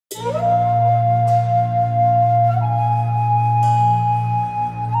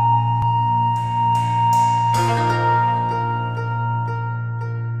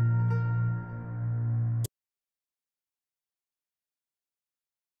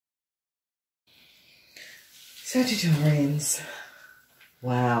Sagittarians,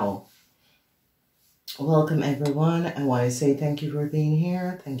 wow. Welcome everyone. I want to say thank you for being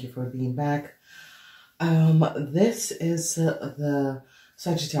here. Thank you for being back. This is the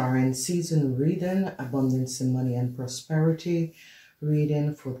Sagittarian season reading, Abundance in Money and Prosperity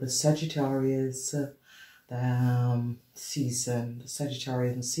reading for the Sagittarius season. The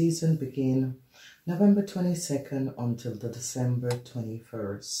Sagittarian season begin November 22nd until the December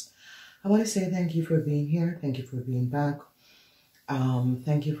 21st. I want to say thank you for being here. Thank you for being back.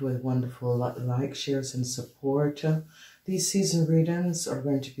 Thank you for the wonderful likes, shares, and support. These season readings are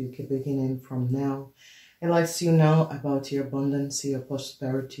going to be beginning from now. It lets you know about your abundance, your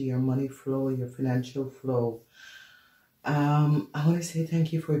prosperity, your money flow, your financial flow. I want to say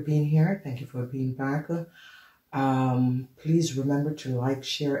thank you for being here. Thank you for being back. Please remember to like,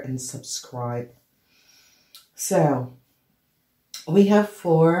 share, and subscribe. So, we have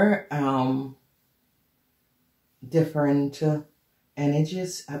four different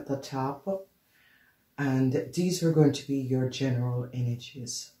energies at the top, and these are going to be your general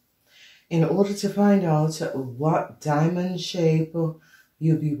energies. In order to find out what diamond shape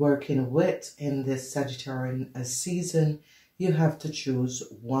you'll be working with in this Sagittarian season, you have to choose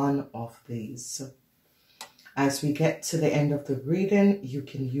one of these. As we get to the end of the reading, you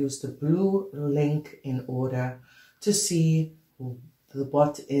can use the blue link in order to see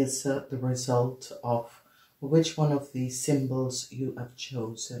what is the result of which one of these symbols you have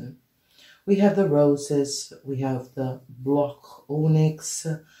chosen. We have the roses, we have the block onyx,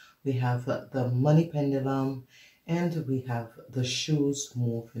 we have the money pendulum, and we have the shoes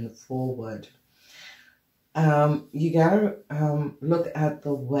moving forward. You gotta look at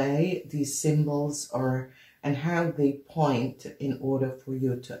the way these symbols are and how they point in order for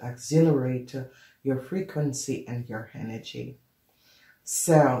you to accelerate your frequency and your energy.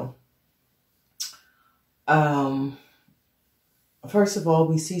 So, first of all,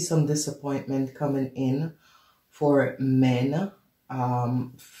 we see some disappointment coming in for men,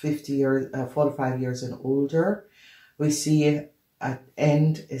 45 years and older. We see an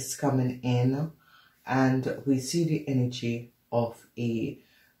end is coming in, and we see the energy of a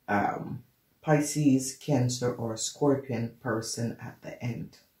Pisces, Cancer, or Scorpion person at the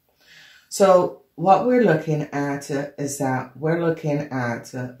end. So what we're looking at is that we're looking at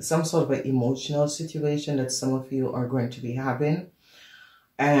some sort of an emotional situation that some of you are going to be having.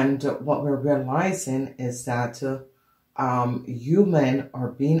 And what we're realizing is that you men are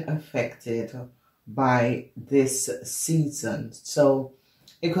being affected by this season. So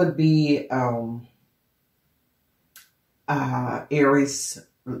it could be Aries,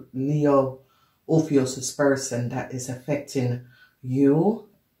 Leo, Ophiuchus person that is affecting you,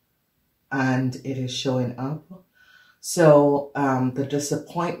 and it is showing up. So the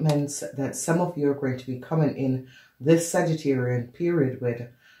disappointments that some of you are going to be coming in this Sagittarian period with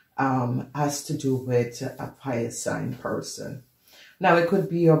has to do with a fire sign person. Now, it could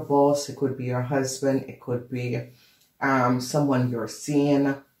be your boss, it could be your husband, it could be someone you're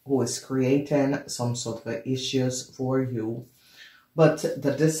seeing who is creating some sort of issues for you. But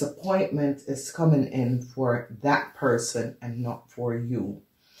the disappointment is coming in for that person and not for you.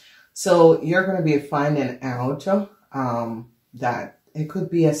 So you're going to be finding out that it could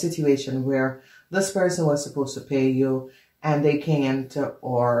be a situation where this person was supposed to pay you and they can't,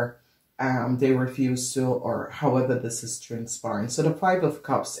 or they refuse to, or however this is transpiring. So the Five of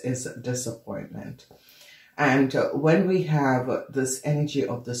Cups is disappointment. And when we have this energy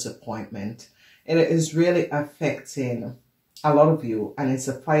of disappointment, it is really affecting a lot of you. And it's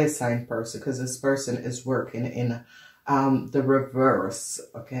a fire sign person because this person is working in the reverse.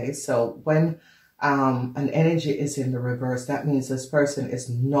 Okay, so when an energy is in the reverse, that means this person is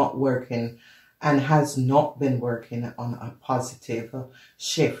not working and has not been working on a positive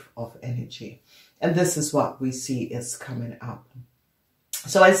shift of energy. And this is what we see is coming up.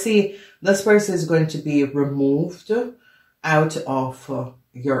 So I see this person is going to be removed out of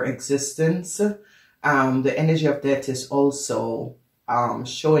your existence. The energy of death is also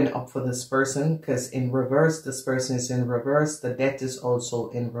showing up for this person, because in reverse, this person is in reverse. The death is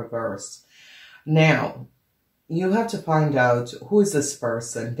also in reverse. Now, you have to find out who is this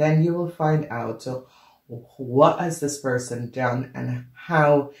person. Then you will find out what has this person done and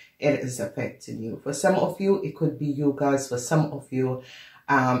how it is affecting you. For some of you, it could be you guys. For some of you,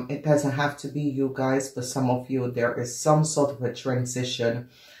 it doesn't have to be you guys. For some of you, there is some sort of a transition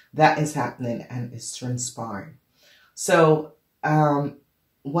that is happening and is transpiring. So,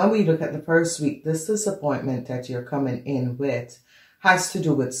 when we look at the first week, this disappointment that you're coming in with has to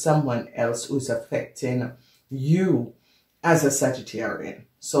do with someone else who's affecting you as a Sagittarian.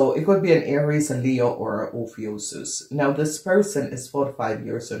 So it could be an Aries, a Leo, or an Ophiuchus. Now this person is 45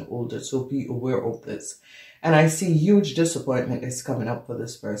 years and older, so be aware of this. And I see huge disappointment is coming up for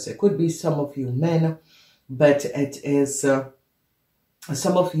this person. It could be some of you men, but it is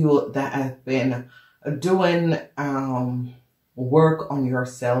some of you that have been doing work on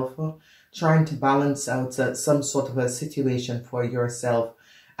yourself, trying to balance out some sort of a situation for yourself.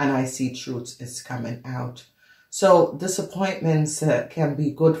 And I see truth is coming out. So disappointments can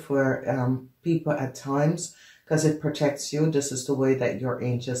be good for people at times because it protects you. This is the way that your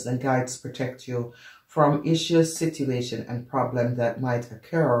angels and guides protect you from issues, situation, and problem that might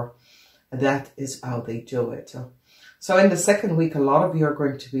occur. That is how they do it. So in the second week, a lot of you are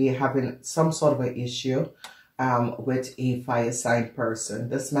going to be having some sort of an issue with a fire sign person.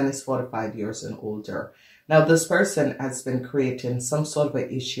 This man is 45 years and older. Now, this person has been creating some sort of an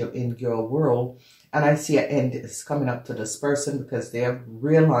issue in your world. And I see an end is coming up to this person because they have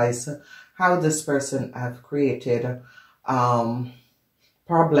realized how this person have created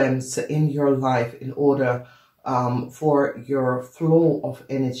problems in your life in order for your flow of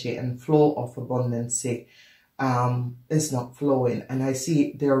energy and flow of abundance is not flowing. And I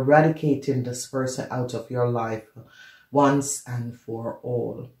see they're eradicating this person out of your life once and for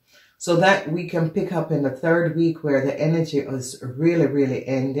all. So that we can pick up in the third week where the energy is really, really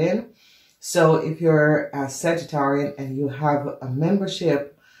ending. So if you're a Sagittarian and you have a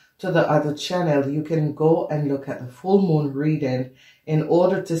membership to the other channel, you can go and look at the full moon reading in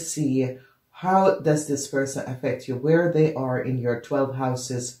order to see how does this person affect you, where they are in your 12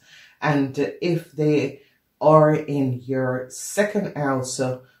 houses. And if they are in your second house,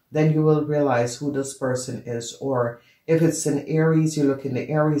 then you will realize who this person is. Or if it's an Aries, you look in the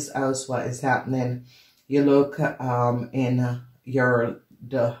Aries house, what is happening. You look in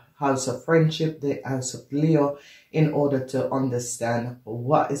the house of friendship, the house of Leo, in order to understand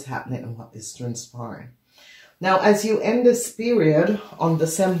what is happening and what is transpiring. Now, as you end this period on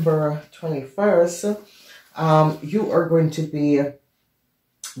December 21st, you are going to be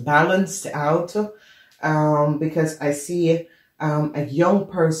balanced out because I see a young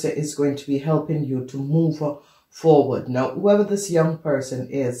person is going to be helping you to move forward. Now, whoever this young person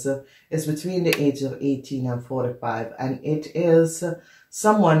is between the age of 18 and 45, and it is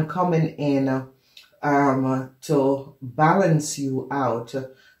someone coming in to balance you out.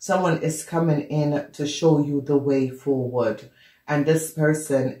 Someone is coming in to show you the way forward. And this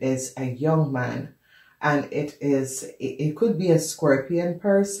person is a young man. And it could be a Scorpion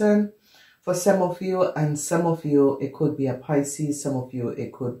person for some of you. And some of you, it could be a Pisces. Some of you,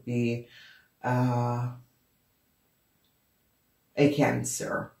 it could be a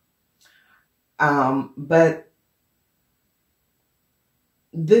Cancer. But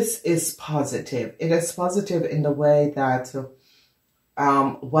this is positive. It is positive in the way that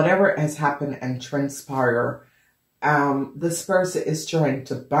whatever has happened and transpired, this person is trying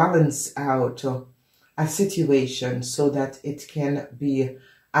to balance out a situation so that it can be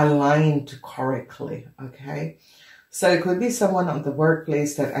aligned correctly, okay? So it could be someone on the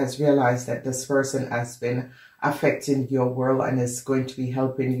workplace that has realized that this person has been affecting your world and is going to be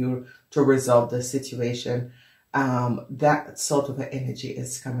helping you to resolve the situation. That sort of energy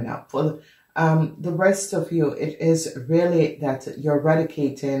is coming up. For the rest of you, it is really that you're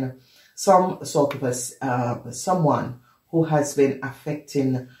eradicating some sort of someone who has been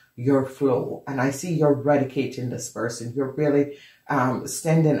affecting your flow. And I see you're eradicating this person. You're really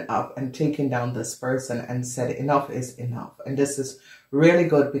standing up and taking down this person and said enough is enough. And this is really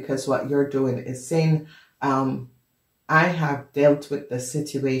good because what you're doing is saying, I have dealt with the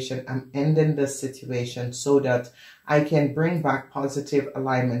situation. I'm ending the situation so that I can bring back positive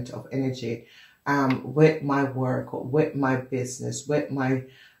alignment of energy with my work, with my business, with my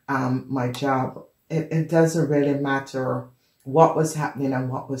my job. It doesn't really matter what was happening and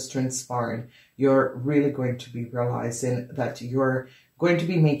what was transpiring. You're really going to be realizing that you're going to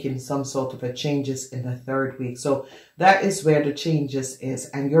be making some sort of a changes in the third week. So that is where the changes is,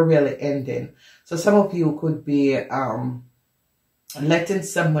 and you're really ending. So some of you could be letting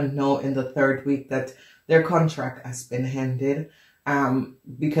someone know in the third week that their contract has been ended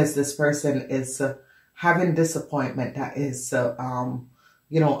because this person is having disappointment that is,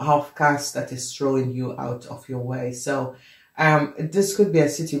 you know, off cast, that is throwing you out of your way. So this could be a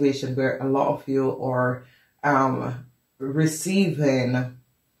situation where a lot of you are receiving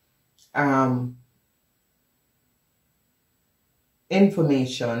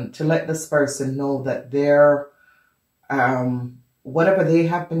information to let this person know that they're whatever they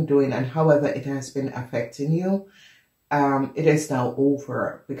have been doing and however it has been affecting you, it is now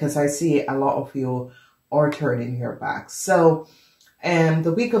over. Because I see a lot of you or turning your back. So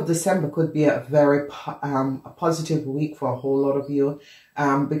the week of December could be a very a positive week for a whole lot of you,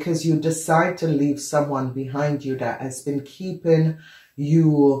 because you decide to leave someone behind you that has been keeping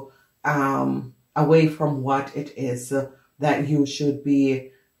you away from what it is that you should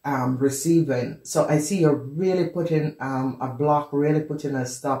be receiving. So I see you're really putting a block, really putting a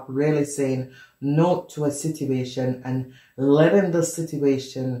stop, really saying no to a situation and letting the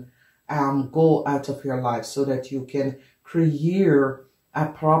situation go out of your life so that you can create a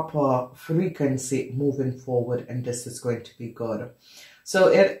proper frequency moving forward, and this is going to be good. So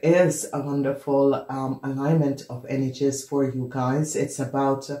it is a wonderful alignment of energies for you guys. It's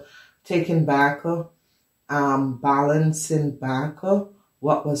about taking back, balancing back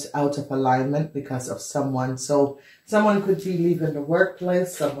what was out of alignment because of someone. So someone could be leaving the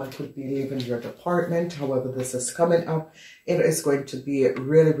workplace, someone could be leaving your department. However this is coming up, it is going to be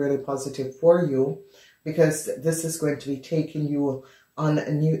really, really positive for you, because this is going to be taking you on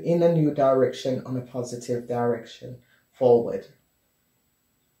in a new direction, on a positive direction forward.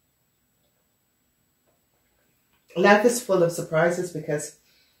 Life is full of surprises, because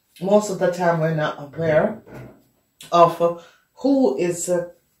most of the time we're not aware of who is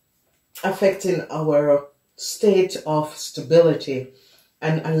affecting our state of stability.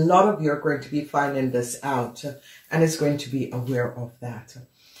 And a lot of you are going to be finding this out, and is going to be aware of that.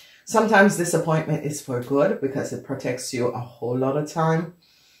 Sometimes disappointment is for good, because it protects you a whole lot of time,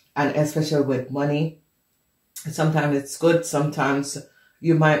 and especially with money. Sometimes it's good. Sometimes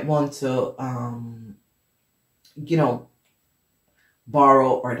you might want to, you know,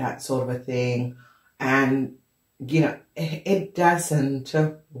 borrow or that sort of a thing, and you know, it doesn't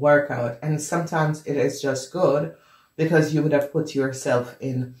work out. And sometimes it is just good, because you would have put yourself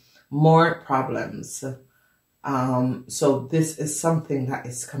in more problems. So this is something that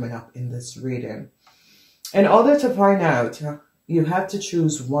is coming up in this reading. In order to find out, you have to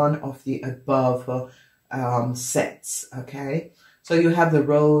choose one of the above sets, okay? So you have the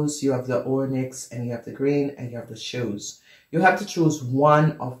rose, you have the onyx, and you have the green, and you have the shoes. You have to choose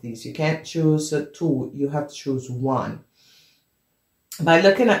one of these. You can't choose two. You have to choose one. By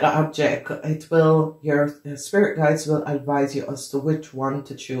looking at the object, your spirit guides will advise you as to which one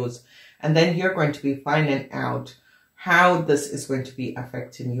to choose. And then you're going to be finding out how this is going to be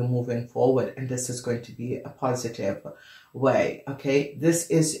affecting you moving forward. And this is going to be a positive way, okay? This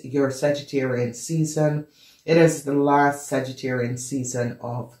is your Sagittarian season. It is the last Sagittarian season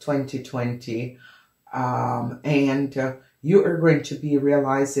of 2020. You are going to be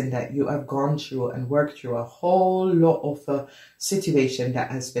realizing that you have gone through and worked through a whole lot of situation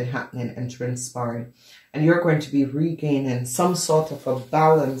that has been happening and transpiring. And you're going to be regaining some sort of a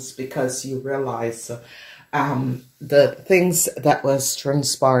balance, because you realize the things that was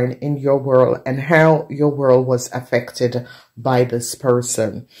transpiring in your world and how your world was affected by this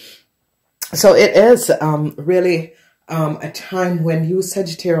person. So it is really a time when you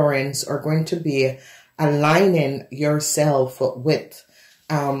Sagittarians are going to be aligning yourself with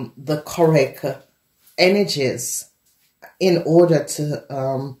the correct energies in order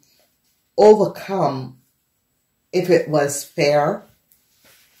to overcome, if it was fair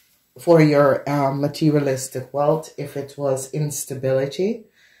for your materialistic wealth, if it was instability,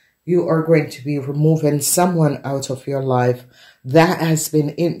 you are going to be removing someone out of your life that has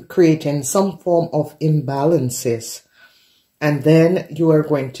been creating some form of imbalances. And then you are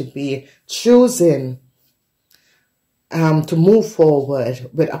going to be choosing to move forward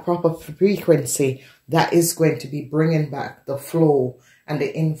with a proper frequency that is going to be bringing back the flow and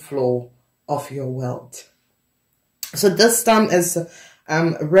the inflow of your wealth. So this time is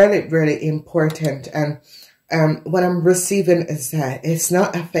really, really important. And what I'm receiving is that it's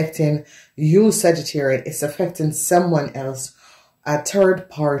not affecting you, Sagittarius. It's affecting someone else, a third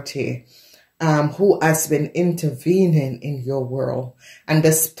party, who has been intervening in your world. And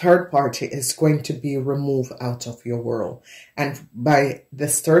this third party is going to be removed out of your world. And by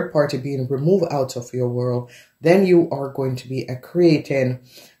this third party being removed out of your world, then you are going to be creating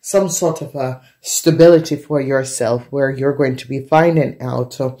some sort of a stability for yourself, where you're going to be finding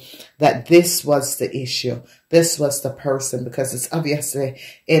out that this was the issue. This was the person, because it's obviously,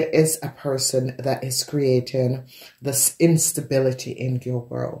 it is a person that is creating this instability in your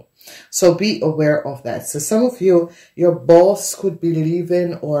world. So be aware of that. So some of you, your boss could be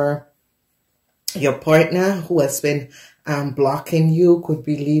leaving, or your partner who has been blocking you could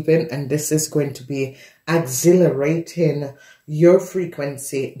be leaving, and this is going to be accelerating your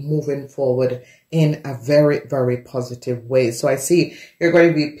frequency moving forward in a very, very positive way. So I see you're going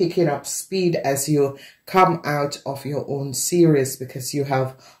to be picking up speed as you come out of your own series, because you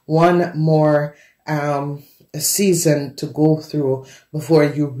have one more season to go through before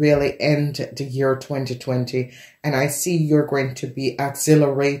you really end the year 2020. And I see you're going to be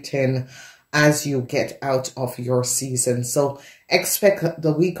exhilarating as you get out of your season. So expect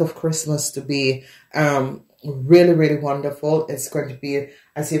the week of Christmas to be really, really wonderful. It's going to be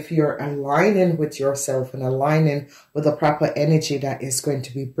as if you're aligning with yourself and aligning with the proper energy that is going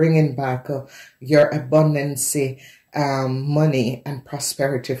to be bringing back your abundance, money and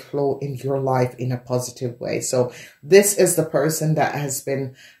prosperity flow in your life in a positive way. So this is the person that has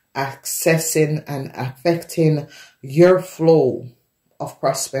been accessing and affecting your flow of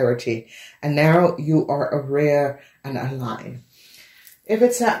prosperity, and now you are aware and aligned. If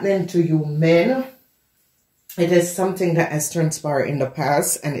it's happening to you men, it is something that has transpired in the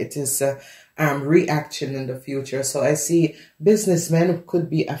past, and it is reaction in the future. So I see businessmen could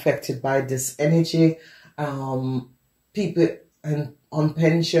be affected by this energy. People on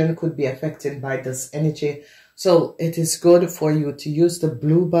pension could be affected by this energy. So it is good for you to use the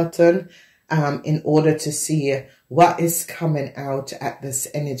blue button in order to see what is coming out at this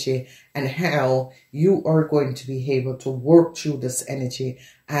energy and how you are going to be able to work through this energy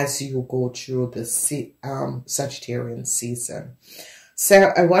as you go through the Sagittarian season.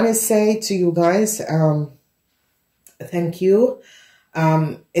 So I want to say to you guys, thank you.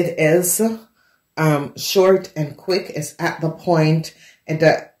 It is short and quick. It's at the point, and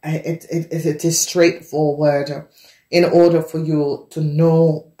it is straightforward. In order for you to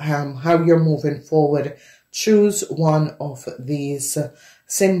know how you're moving forward, choose one of these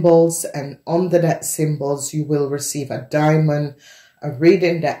symbols, and under that symbols you will receive a diamond, a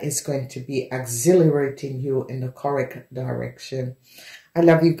reading that is going to be exhilarating you in the correct direction. I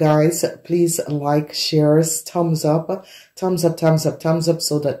love you guys. Please like, shares, thumbs up, thumbs up, thumbs up, thumbs up,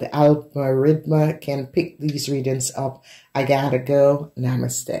 so that the algorithm can pick these readings up. I gotta go.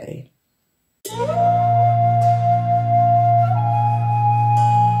 Namaste.